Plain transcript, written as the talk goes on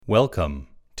Welcome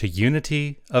to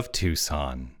Unity of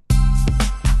Tucson. God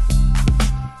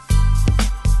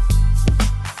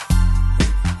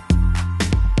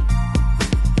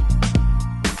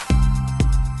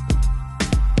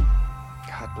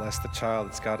bless the child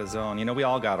that's got his own. You know, we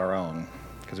all got our own,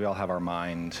 because we all have our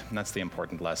mind. And that's the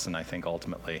important lesson, I think,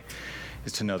 ultimately,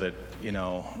 is to know that, you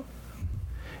know,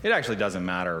 it actually doesn't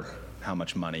matter how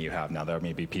much money you have. Now, there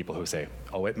may be people who say,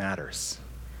 oh, it matters.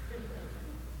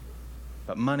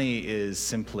 But money is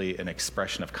simply an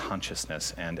expression of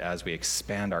consciousness, and as we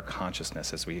expand our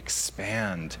consciousness, as we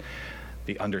expand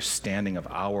the understanding of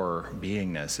our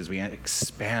beingness, as we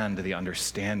expand the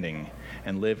understanding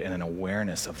and live in an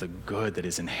awareness of the good that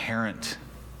is inherent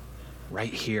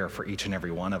right here for each and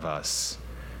every one of us,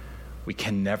 we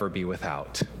can never be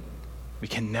without. We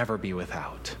can never be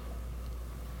without.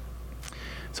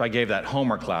 So I gave that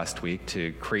homework last week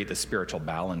to create the spiritual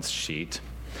balance sheet.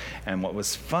 And what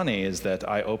was funny is that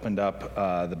I opened up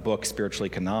the book Spiritual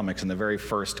Economics, and the very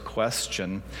first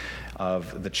question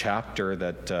of the chapter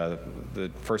that,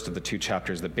 the first of the two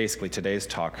chapters that basically today's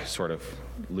talk sort of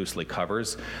loosely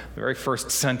covers, the very first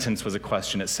sentence was a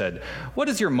question. It said, what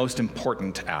is your most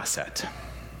important asset?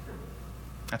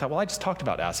 I thought, well, I just talked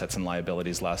about assets and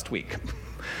liabilities last week.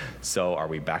 So are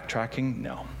we backtracking?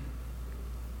 No.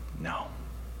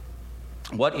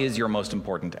 What is your most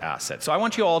important asset? So I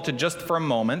want you all to just for a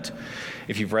moment,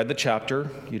 if you've read the chapter,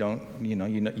 you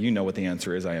know what the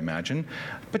answer is, I imagine,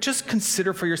 but just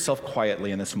consider for yourself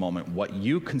quietly in this moment what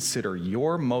you consider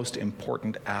your most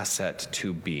important asset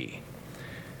to be.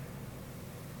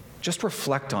 Just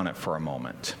reflect on it for a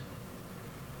moment.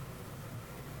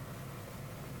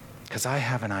 Because I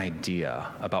have an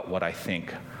idea about what I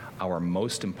think our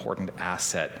most important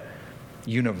asset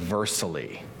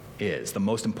universally is, the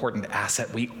most important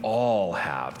asset we all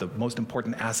have, the most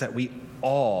important asset we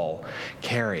all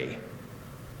carry.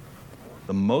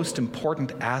 The most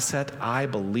important asset, I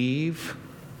believe,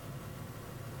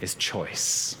 is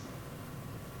choice.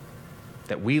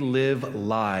 That we live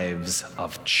lives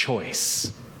of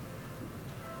choice.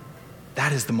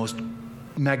 That is the most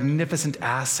magnificent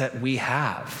asset we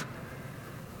have.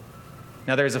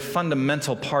 Now, there's a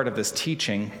fundamental part of this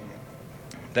teaching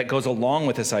that goes along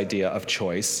with this idea of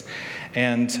choice,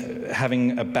 and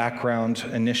having a background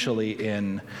initially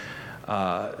in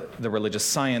the religious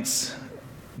science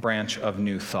branch of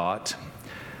New Thought,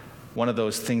 one of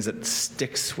those things that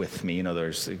sticks with me,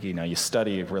 you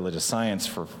study religious science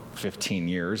for 15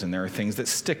 years, and there are things that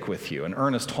stick with you. And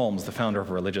Ernest Holmes, the founder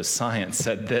of religious science,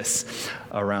 said this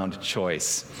around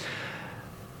choice.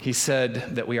 He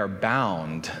said that we are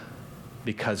bound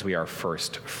because we are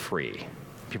first free.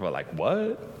 People are like,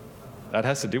 what? That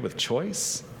has to do with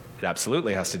choice? It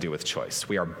absolutely has to do with choice.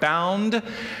 We are bound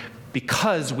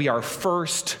because we are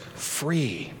first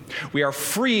free. We are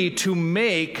free to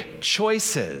make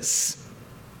choices.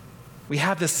 We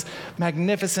have this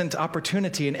magnificent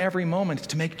opportunity in every moment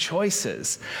to make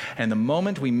choices. And the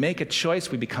moment we make a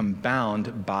choice, we become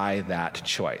bound by that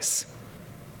choice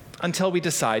until we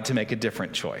decide to make a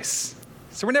different choice.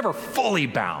 So we're never fully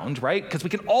bound, right? Because we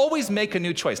can always make a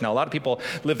new choice. Now, a lot of people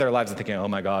live their lives thinking, oh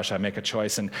my gosh, I make a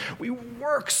choice. And we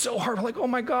work so hard. We're like, oh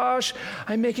my gosh,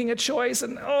 I'm making a choice.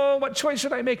 And oh, what choice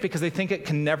should I make? Because they think it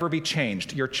can never be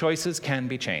changed. Your choices can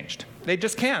be changed. They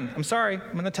just can. I'm sorry.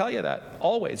 I'm going to tell you that.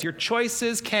 Always. Your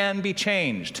choices can be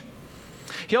changed.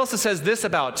 He also says this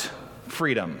about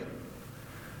freedom.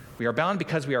 We are bound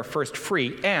because we are first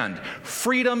free. And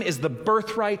freedom is the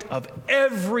birthright of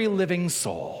every living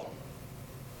soul.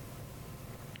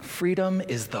 Freedom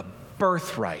is the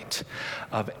birthright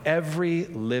of every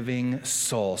living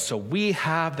soul. So we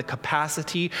have the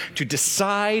capacity to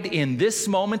decide in this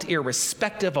moment,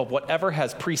 irrespective of whatever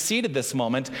has preceded this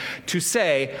moment, to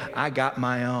say, I got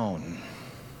my own.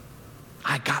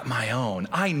 I got my own.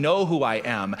 I know who I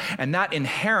am. And that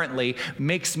inherently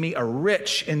makes me a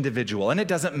rich individual. And it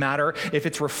doesn't matter if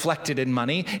it's reflected in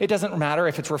money. It doesn't matter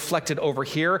if it's reflected over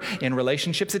here in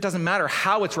relationships. It doesn't matter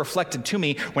how it's reflected to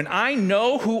me. When I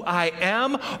know who I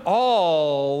am,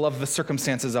 all of the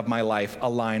circumstances of my life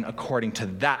align according to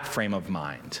that frame of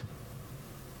mind.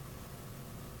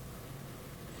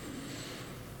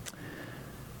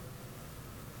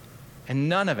 And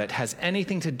none of it has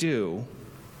anything to do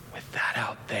with that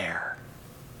out there.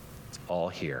 It's all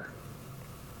here.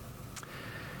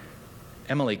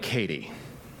 Emily Cady,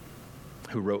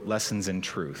 who wrote Lessons in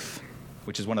Truth,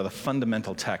 which is one of the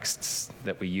fundamental texts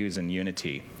that we use in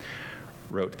Unity,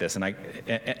 wrote this.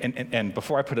 And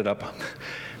before I put it up,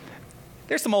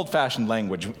 there's some old-fashioned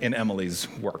language in Emily's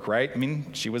work, right? I mean,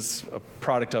 she was a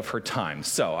product of her time.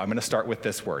 So I'm going to start with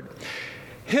this word.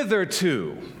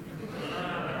 Hitherto.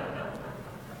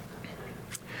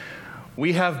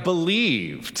 We have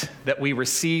believed that we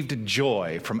received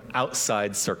joy from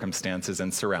outside circumstances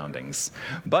and surroundings,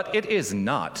 but it is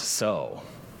not so.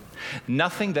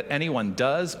 Nothing that anyone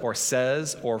does or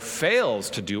says or fails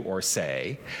to do or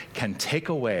say can take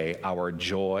away our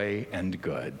joy and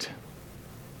good.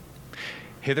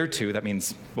 Hitherto, that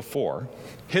means before,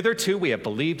 hitherto we have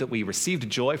believed that we received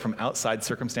joy from outside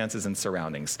circumstances and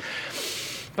surroundings.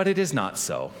 But it is not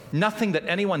so. Nothing that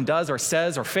anyone does or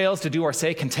says or fails to do or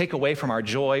say can take away from our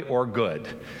joy or good.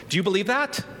 Do you believe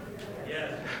that?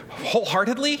 Yes.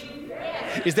 Wholeheartedly?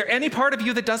 Yes. Is there any part of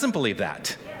you that doesn't believe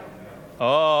that? Yes.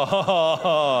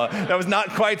 Oh, that was not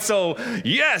quite so,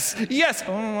 yes.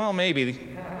 Oh, well, maybe,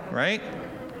 right?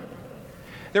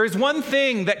 There is one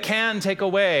thing that can take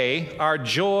away our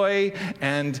joy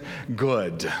and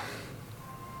good.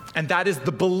 And that is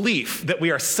the belief that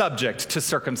we are subject to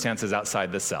circumstances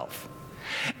outside the self.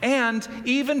 And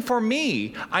even for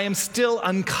me, I am still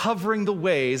uncovering the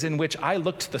ways in which I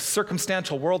look to the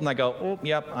circumstantial world and I go, oh,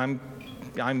 yep,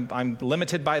 I'm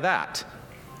limited by that.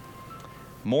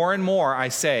 More and more I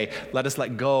say, let us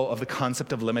let go of the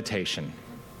concept of limitation.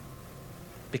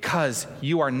 Because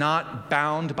you are not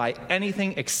bound by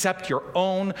anything except your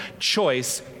own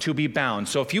choice to be bound.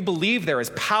 So if you believe there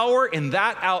is power in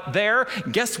that out there,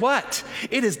 guess what?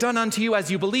 It is done unto you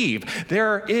as you believe.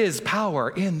 There is power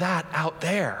in that out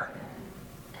there.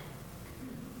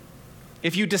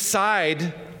 If you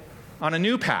decide on a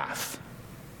new path,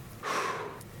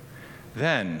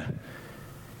 then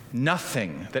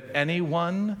nothing that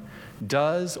anyone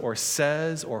does or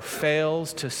says or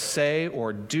fails to say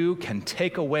or do can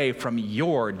take away from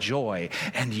your joy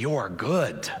and your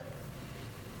good.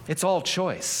 It's all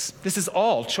choice. This is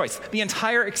all choice. The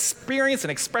entire experience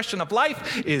and expression of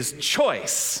life is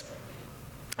choice.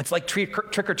 It's like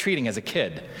trick-or-treating as a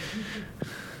kid.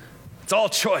 It's all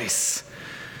choice.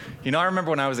 You know, I remember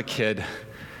when I was a kid, it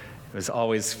was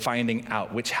always finding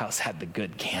out which house had the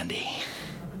good candy.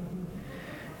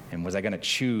 And was I going to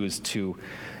choose to,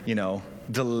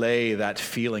 delay that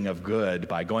feeling of good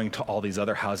by going to all these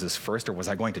other houses first, or was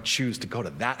I going to choose to go to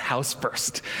that house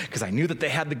first because I knew that they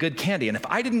had the good candy? And if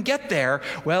I didn't get there,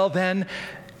 well, then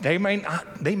they may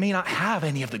not have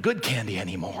any of the good candy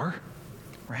anymore,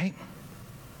 right?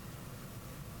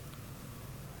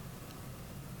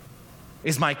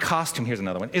 Here's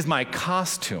another one. Is my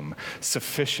costume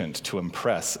sufficient to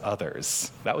impress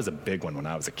others? That was a big one when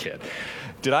I was a kid.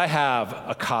 Did I have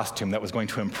a costume that was going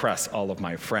to impress all of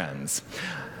my friends?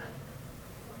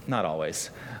 Not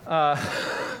always.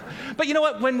 But you know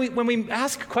what? When we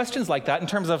ask questions like that in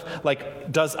terms of,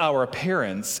 does our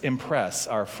appearance impress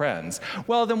our friends?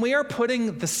 Well, then we are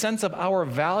putting the sense of our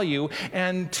value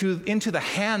into the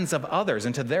hands of others,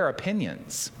 into their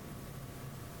opinions.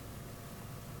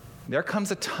 There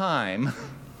comes a time,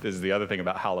 this is the other thing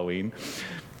about Halloween,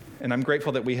 and I'm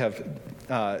grateful that we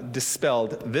have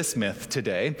dispelled this myth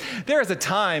today. There is a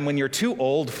time when you're too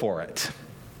old for it.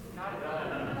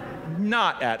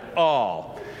 Not at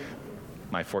all.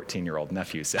 My 14-year-old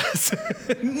nephew says.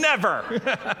 Never.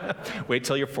 Wait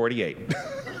till you're 48,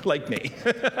 like me.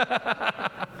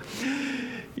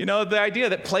 The idea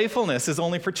that playfulness is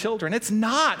only for children, it's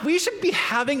not. We should be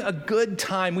having a good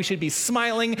time. We should be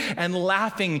smiling and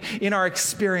laughing in our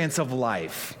experience of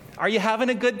life. Are you having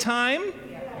a good time?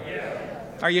 Yeah.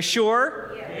 Are you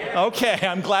sure? Yeah. Okay,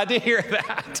 I'm glad to hear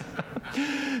that.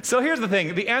 So here's the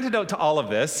thing. The antidote to all of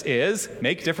this is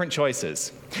make different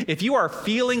choices. If you are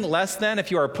feeling less than, if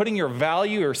you are putting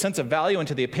your sense of value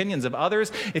into the opinions of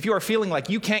others, if you are feeling like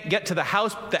you can't get to the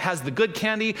house that has the good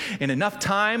candy in enough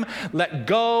time, let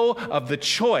go of the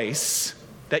choice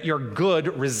that your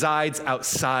good resides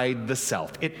outside the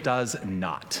self. It does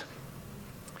not.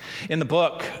 In the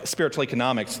book, Spiritual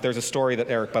Economics, there's a story that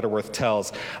Eric Butterworth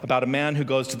tells about a man who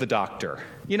goes to the doctor.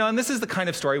 And this is the kind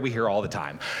of story we hear all the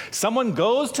time. Someone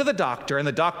goes to the doctor, and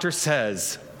the doctor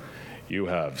says, "You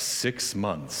have 6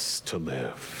 months to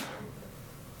live."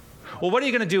 Well, what are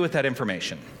you going to do with that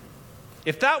information?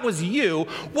 If that was you,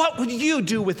 what would you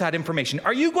do with that information?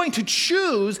 Are you going to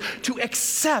choose to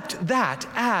accept that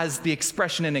as the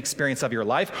expression and experience of your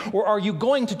life, or are you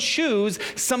going to choose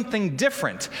something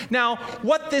different? Now,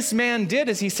 what this man did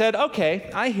is he said, okay,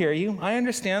 I hear you. I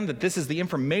understand that this is the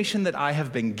information that I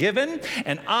have been given,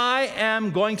 and I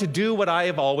am going to do what I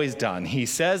have always done. He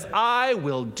says, I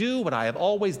will do what I have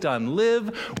always done,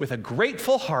 live with a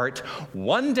grateful heart,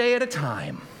 one day at a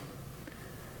time.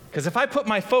 Because if I put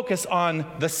my focus on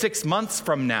the 6 months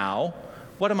from now,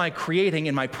 what am I creating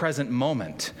in my present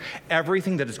moment?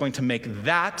 Everything that is going to make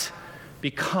that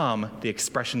become the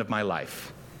expression of my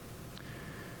life.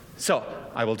 So,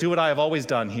 I will do what I have always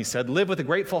done, he said, live with a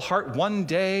grateful heart one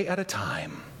day at a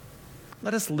time.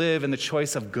 Let us live in the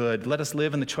choice of good. Let us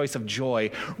live in the choice of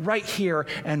joy right here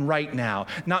and right now,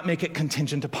 not make it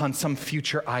contingent upon some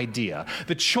future idea.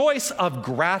 The choice of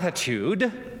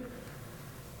gratitude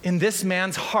in this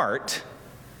man's heart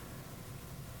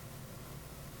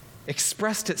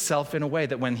expressed itself in a way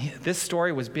that when this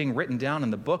story was being written down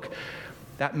in the book,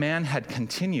 that man had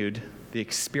continued the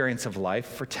experience of life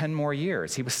for 10 more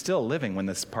years. He was still living when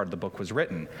this part of the book was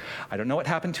written. I don't know what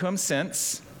happened to him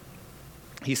since.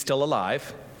 He's still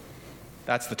alive.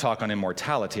 That's the talk on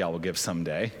immortality I will give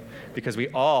someday, because we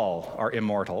all are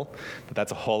immortal, but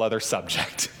that's a whole other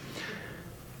subject.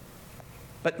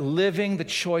 But living the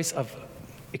choice of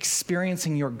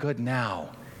experiencing your good now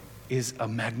is a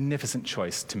magnificent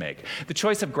choice to make. The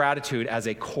choice of gratitude as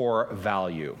a core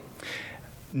value,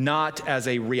 not as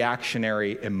a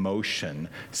reactionary emotion,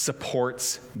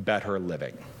 supports better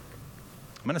living.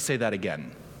 I'm going to say that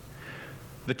again.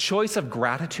 The choice of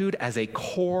gratitude as a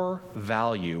core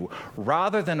value,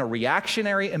 rather than a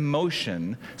reactionary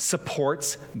emotion,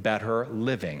 supports better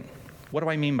living. What do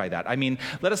I mean by that? I mean,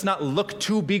 let us not look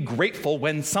to be grateful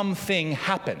when something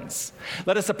happens.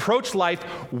 Let us approach life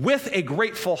with a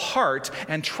grateful heart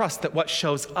and trust that what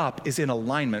shows up is in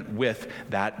alignment with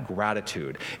that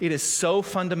gratitude. It is so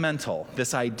fundamental,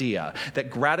 this idea,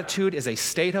 that gratitude is a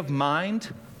state of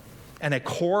mind and a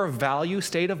core value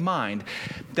state of mind,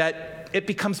 that it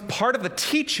becomes part of the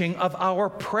teaching of our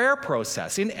prayer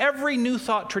process. In every New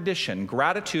Thought tradition,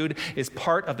 gratitude is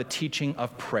part of the teaching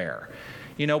of prayer.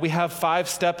 You know, we have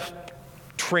 5-step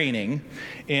training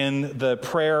in the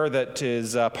prayer that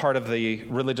is part of the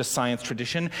religious science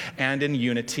tradition and in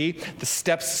Unity. The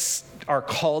steps are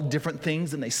called different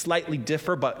things and they slightly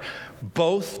differ, but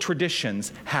both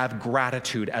traditions have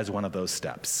gratitude as one of those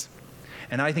steps.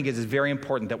 And I think it is very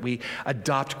important that we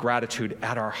adopt gratitude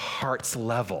at our heart's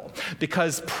level,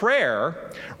 because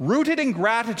prayer, rooted in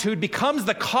gratitude, becomes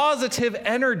the causative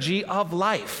energy of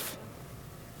life.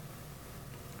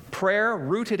 Prayer,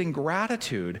 rooted in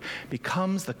gratitude,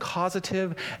 becomes the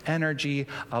causative energy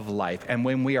of life. And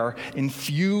when we are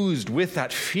infused with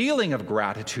that feeling of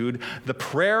gratitude, the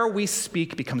prayer we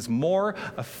speak becomes more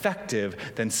effective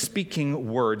than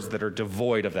speaking words that are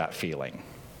devoid of that feeling.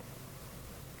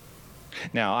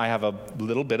 Now, I have a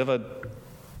little bit of a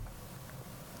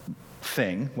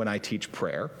thing when I teach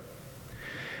prayer,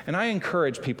 and I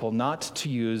encourage people not to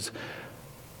use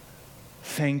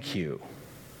thank you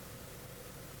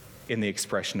in the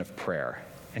expression of prayer.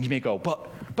 And you may go,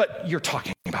 but you're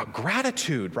talking about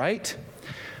gratitude, right?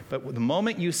 But the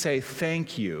moment you say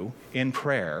thank you in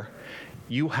prayer,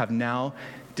 you have now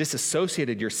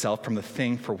disassociated yourself from the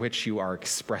thing for which you are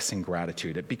expressing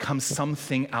gratitude. It becomes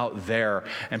something out there,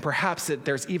 and perhaps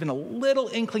there's even a little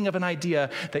inkling of an idea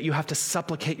that you have to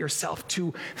supplicate yourself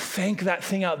to thank that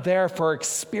thing out there for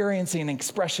experiencing and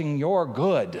expressing your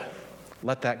good.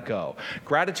 Let that go.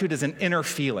 Gratitude is an inner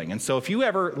feeling. And so if you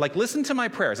ever, listen to my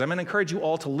prayers, I'm going to encourage you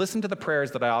all to listen to the prayers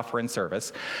that I offer in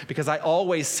service, because I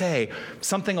always say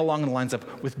something along the lines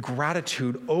of, with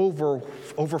gratitude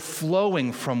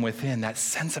overflowing from within, that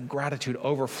sense of gratitude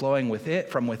overflowing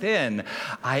from within,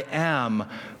 I am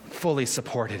fully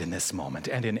supported in this moment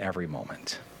and in every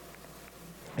moment.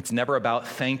 It's never about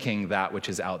thanking that which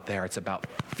is out there. It's about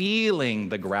feeling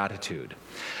the gratitude.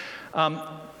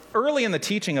 Early in the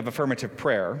teaching of affirmative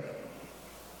prayer,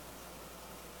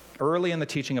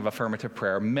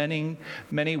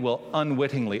 many will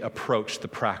unwittingly approach the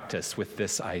practice with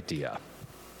this idea.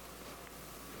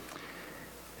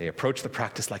 They approach the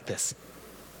practice like this.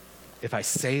 If I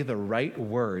say the right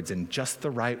words in just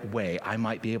the right way, I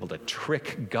might be able to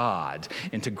trick God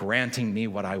into granting me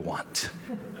what I want.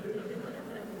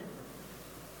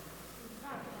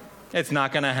 It's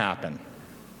not going to happen.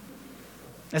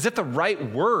 As if the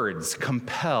right words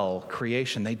compel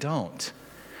creation. They don't.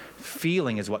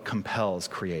 Feeling is what compels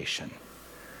creation.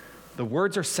 The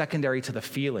words are secondary to the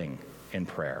feeling in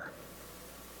prayer.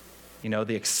 You know,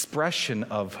 the expression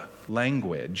of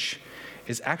language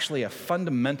is actually a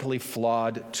fundamentally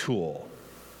flawed tool.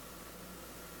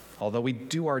 Although we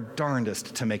do our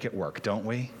darndest to make it work, don't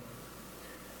we?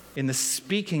 In the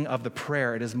speaking of the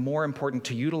prayer, it is more important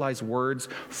to utilize words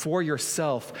for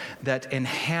yourself that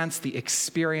enhance the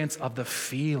experience of the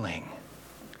feeling.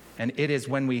 And it is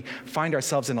when we find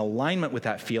ourselves in alignment with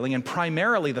that feeling, and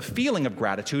primarily the feeling of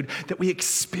gratitude, that we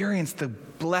experience the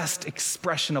blessed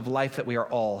expression of life that we are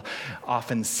all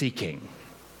often seeking.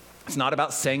 It's not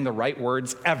about saying the right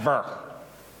words ever.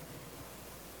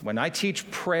 When I teach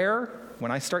prayer,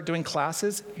 when I start doing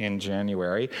classes in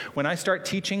January, when I start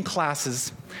teaching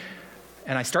classes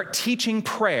and I start teaching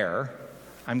prayer,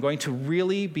 I'm going to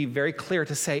really be very clear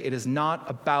to say it is not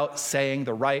about saying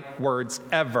the right words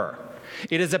ever.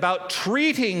 It is about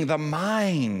treating the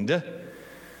mind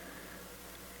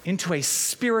into a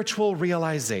spiritual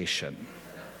realization.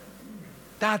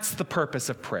 That's the purpose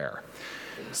of prayer.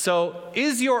 So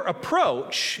is your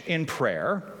approach in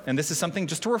prayer, and this is something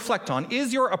just to reflect on,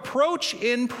 is your approach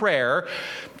in prayer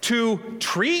to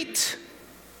treat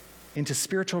into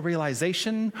spiritual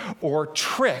realization or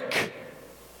trick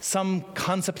some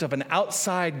concept of an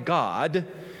outside God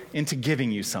into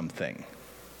giving you something?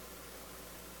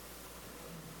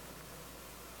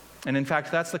 And in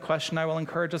fact, that's the question I will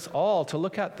encourage us all to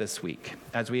look at this week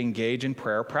as we engage in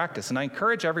prayer practice. And I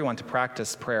encourage everyone to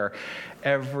practice prayer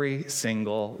every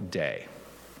single day.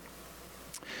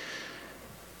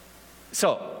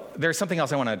 So there's something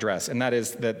else I want to address, and that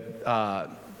is that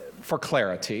for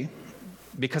clarity,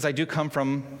 because I do come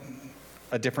from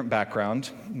a different background.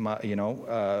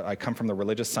 I come from the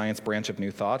religious science branch of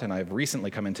New Thought, and I've recently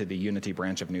come into the unity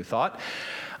branch of New Thought.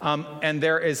 And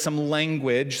there is some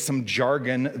language, some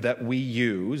jargon that we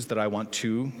use that I want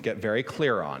to get very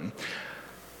clear on.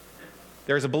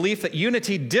 There's a belief that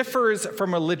unity differs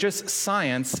from religious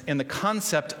science in the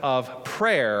concept of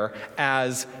prayer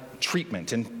as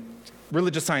treatment. In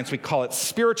religious science, we call it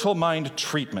spiritual mind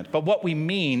treatment. But what we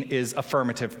mean is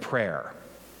affirmative prayer.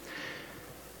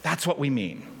 That's what we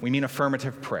mean. We mean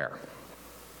affirmative prayer.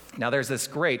 Now, there's this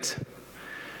great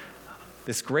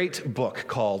book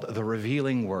called The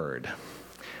Revealing Word,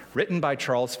 written by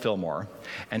Charles Fillmore,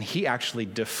 and he actually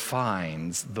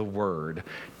defines the word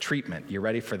treatment. You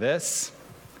ready for this?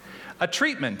 A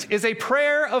treatment is a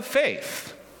prayer of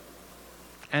faith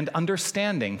and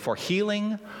understanding for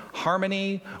healing,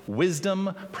 harmony,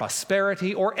 wisdom,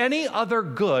 prosperity, or any other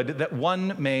good that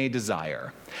one may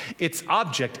desire. Its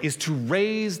object is to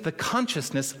raise the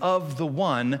consciousness of the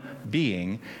one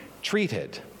being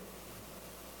treated.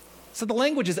 So the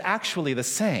language is actually the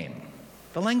same.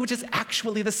 The language is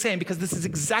actually the same because this is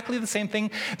exactly the same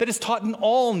thing that is taught in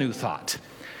all New Thought.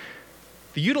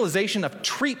 The utilization of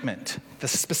treatment, the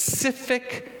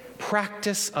specific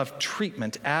practice of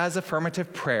treatment as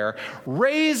affirmative prayer,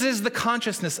 raises the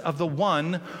consciousness of the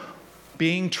one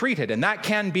being treated. And that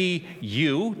can be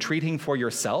you treating for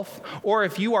yourself, or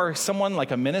if you are someone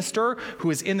like a minister who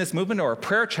is in this movement or a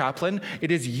prayer chaplain, it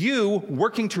is you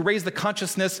working to raise the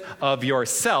consciousness of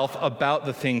yourself about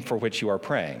the thing for which you are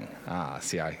praying.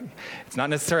 It's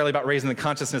not necessarily about raising the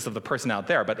consciousness of the person out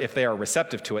there, but if they are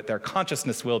receptive to it, their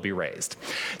consciousness will be raised.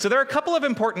 So there are a couple of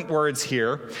important words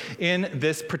here in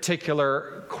this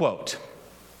particular quote.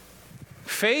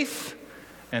 Faith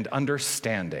and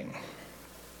understanding.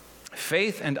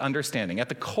 Faith and understanding. At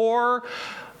the core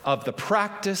of the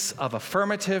practice of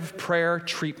affirmative prayer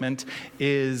treatment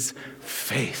is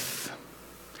faith.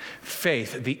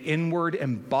 Faith, the inward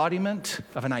embodiment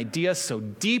of an idea so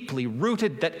deeply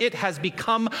rooted that it has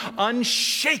become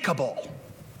unshakable.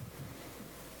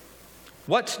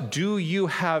 What do you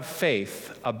have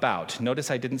faith about? Notice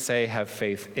I didn't say have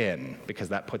faith in, because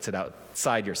that puts it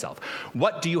outside yourself.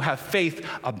 What do you have faith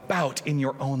about in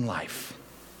your own life?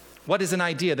 What is an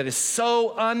idea that is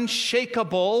so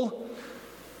unshakable,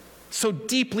 so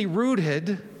deeply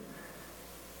rooted,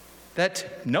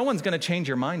 that no one's going to change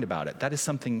your mind about it? That is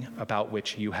something about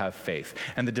which you have faith.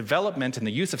 And the development and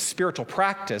the use of spiritual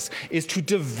practice is to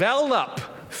develop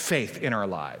faith in our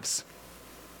lives.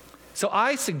 So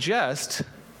I suggest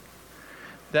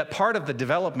that part of the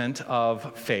development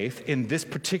of faith in this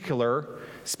particular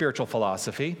spiritual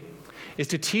philosophy is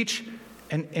to teach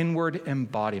an inward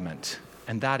embodiment.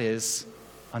 And that is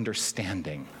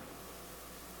understanding.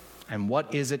 And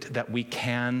what is it that we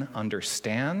can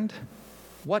understand?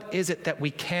 What is it that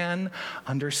we can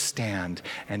understand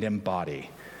and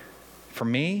embody? For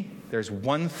me, there's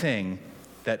one thing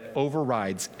that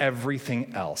overrides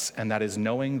everything else, and that is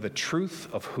knowing the truth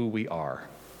of who we are.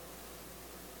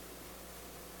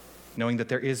 Knowing that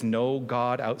there is no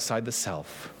God outside the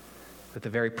self, that the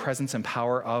very presence and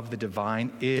power of the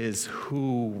divine is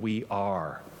who we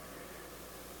are.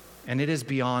 And it is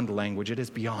beyond language, it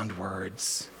is beyond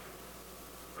words.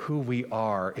 Who we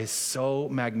are is so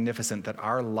magnificent that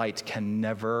our light can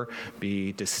never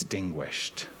be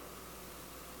distinguished.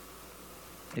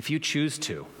 If you choose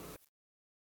to,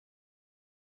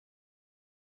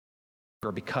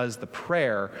 or because the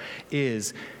prayer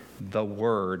is the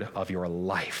word of your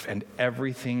life, and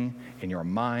everything in your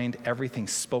mind, everything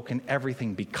spoken,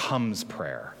 everything becomes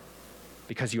prayer.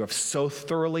 Because you have so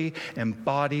thoroughly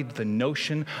embodied the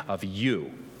notion of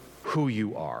you, who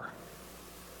you are.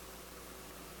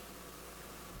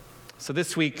 So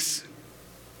this week's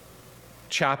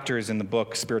chapters in the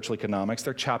book Spiritual Economics,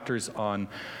 they're chapters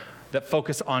that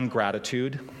focus on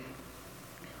gratitude.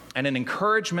 and an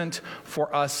encouragement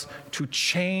for us to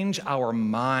change our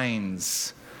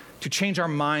minds,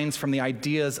 from the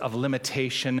ideas of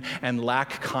limitation and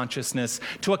lack consciousness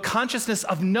to a consciousness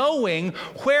of knowing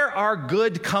where our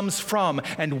good comes from.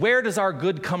 And where does our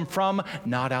good come from?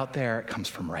 Not out there. It comes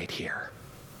from right here.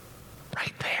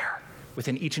 Right there.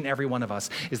 Within each and every one of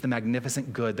us is the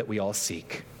magnificent good that we all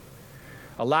seek.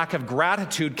 A lack of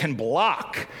gratitude can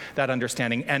block that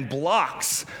understanding and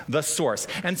blocks the source.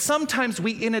 And sometimes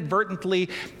we inadvertently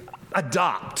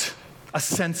adopt a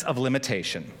sense of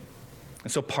limitation.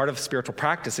 And so part of spiritual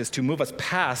practice is to move us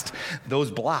past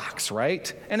those blocks,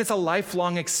 right? And it's a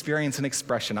lifelong experience and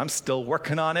expression. I'm still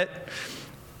working on it.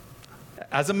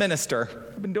 As a minister,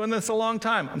 I've been doing this a long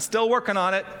time. I'm still working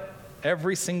on it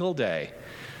every single day.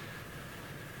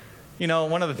 You know,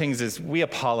 one of the things is we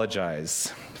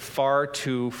apologize far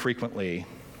too frequently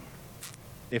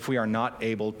if we are not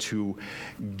able to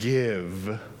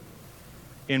give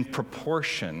in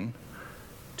proportion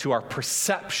to our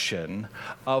perception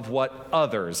of what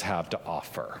others have to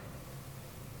offer.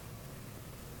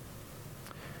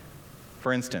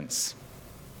 For instance,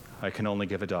 I can only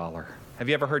give $1. Have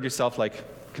you ever heard yourself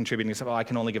contributing yourself? Oh, I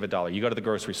can only give $1. You go to the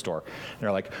grocery store, and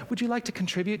they're like, would you like to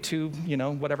contribute to,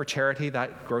 whatever charity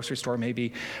that grocery store may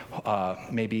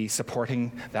be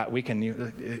supporting that week? And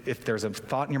if there's a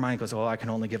thought in your mind that goes, oh, I can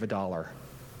only give $1.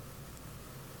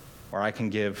 Or I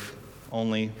can give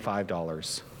only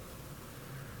 $5.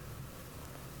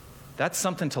 That's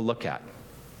something to look at,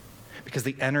 because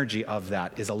the energy of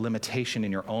that is a limitation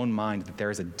in your own mind that there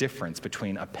is a difference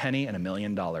between a penny and $1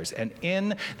 million. And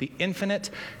in the infinite,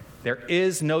 there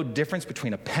is no difference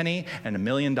between a penny and $1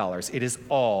 million. It is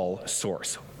all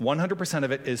source. 100%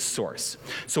 of it is source.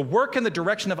 So work in the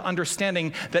direction of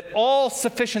understanding that all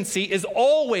sufficiency is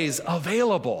always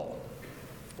available.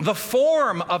 The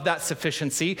form of that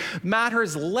sufficiency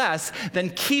matters less than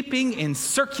keeping in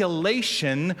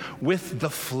circulation with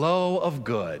the flow of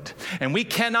good. And we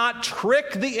cannot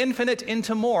trick the infinite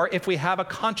into more if we have a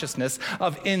consciousness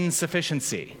of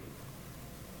insufficiency.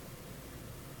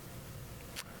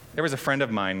 There was a friend of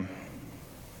mine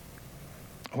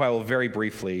who I will very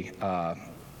briefly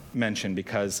mention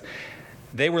because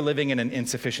they were living in an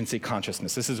insufficiency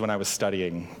consciousness. This is when I was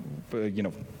studying,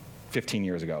 15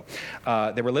 years ago.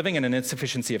 They were living in an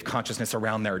insufficiency of consciousness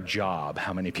around their job.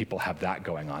 How many people have that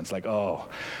going on? It's like, oh,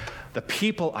 the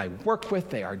people I work with,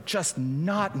 they are just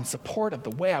not in support of the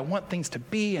way I want things to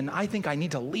be, and I think I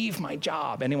need to leave my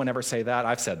job. Anyone ever say that?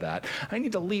 I've said that. I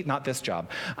need to leave, not this job.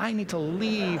 I need to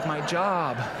leave my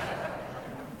job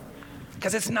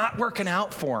because it's not working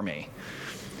out for me.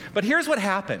 But here's what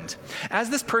happened. As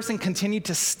this person continued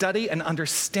to study and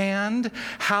understand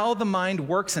how the mind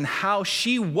works and how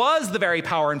she was the very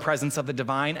power and presence of the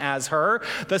divine as her,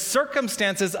 the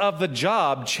circumstances of the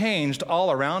job changed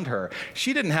all around her.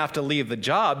 She didn't have to leave the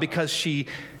job because she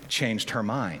changed her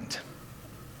mind.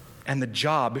 And the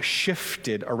job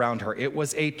shifted around her. It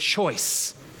was a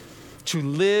choice to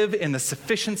live in the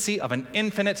sufficiency of an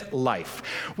infinite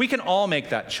life. We can all make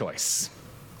that choice.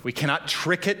 We cannot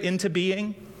trick it into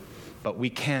being, but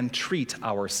we can treat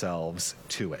ourselves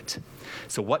to it.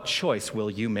 So what choice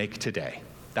will you make today?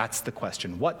 That's the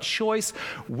question. What choice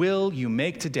will you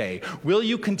make today? Will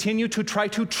you continue to try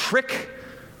to trick,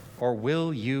 or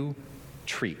will you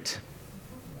treat?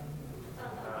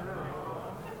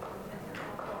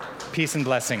 Peace and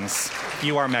blessings.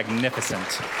 You are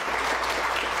magnificent.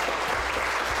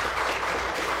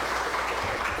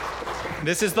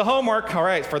 This is the homework. All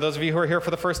right, for those of you who are here for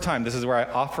the first time, this is where I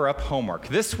offer up homework.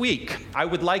 This week, I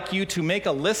would like you to make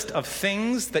a list of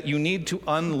things that you need to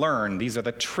unlearn. These are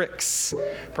the tricks,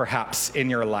 perhaps,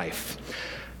 in your life.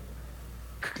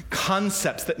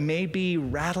 Concepts that may be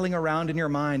rattling around in your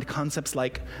mind. Concepts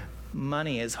like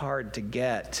money is hard to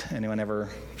get. Anyone ever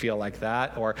feel like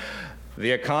that? Or the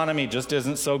economy just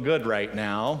isn't so good right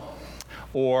now.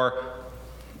 Or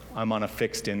I'm on a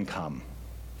fixed income.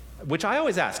 Which I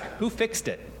always ask, who fixed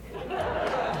it?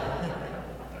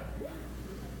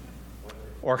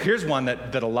 Or here's one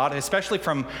that a lot, especially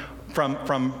from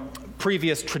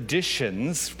previous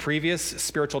traditions, previous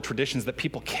spiritual traditions that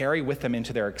people carry with them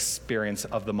into their experience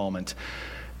of the moment.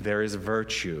 There is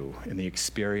virtue in the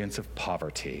experience of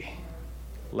poverty.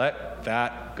 Let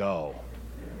that go.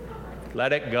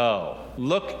 Let it go.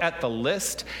 Look at the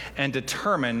list and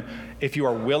determine if you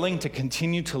are willing to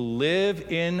continue to live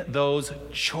in those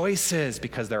choices,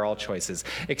 because they're all choices.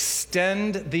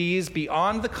 Extend these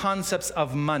beyond the concepts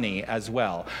of money as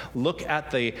well. Look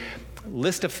at the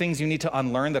list of things you need to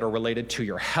unlearn that are related to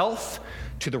your health,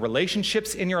 to the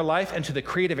relationships in your life, and to the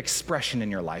creative expression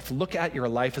in your life. Look at your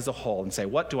life as a whole and say,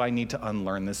 what do I need to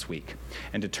unlearn this week?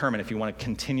 And determine if you want to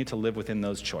continue to live within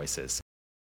those choices.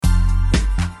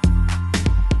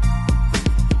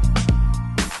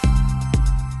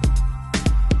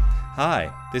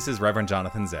 Hi, this is Reverend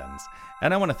Jonathan Zenz,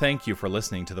 and I want to thank you for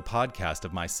listening to the podcast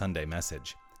of my Sunday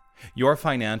message. Your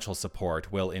financial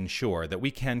support will ensure that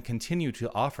we can continue to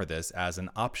offer this as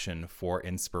an option for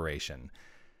inspiration.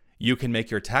 You can make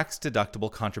your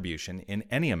tax-deductible contribution in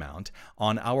any amount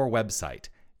on our website,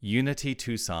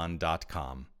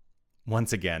 unitytucson.com.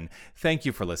 Once again, thank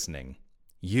you for listening.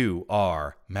 You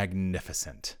are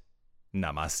magnificent.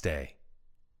 Namaste.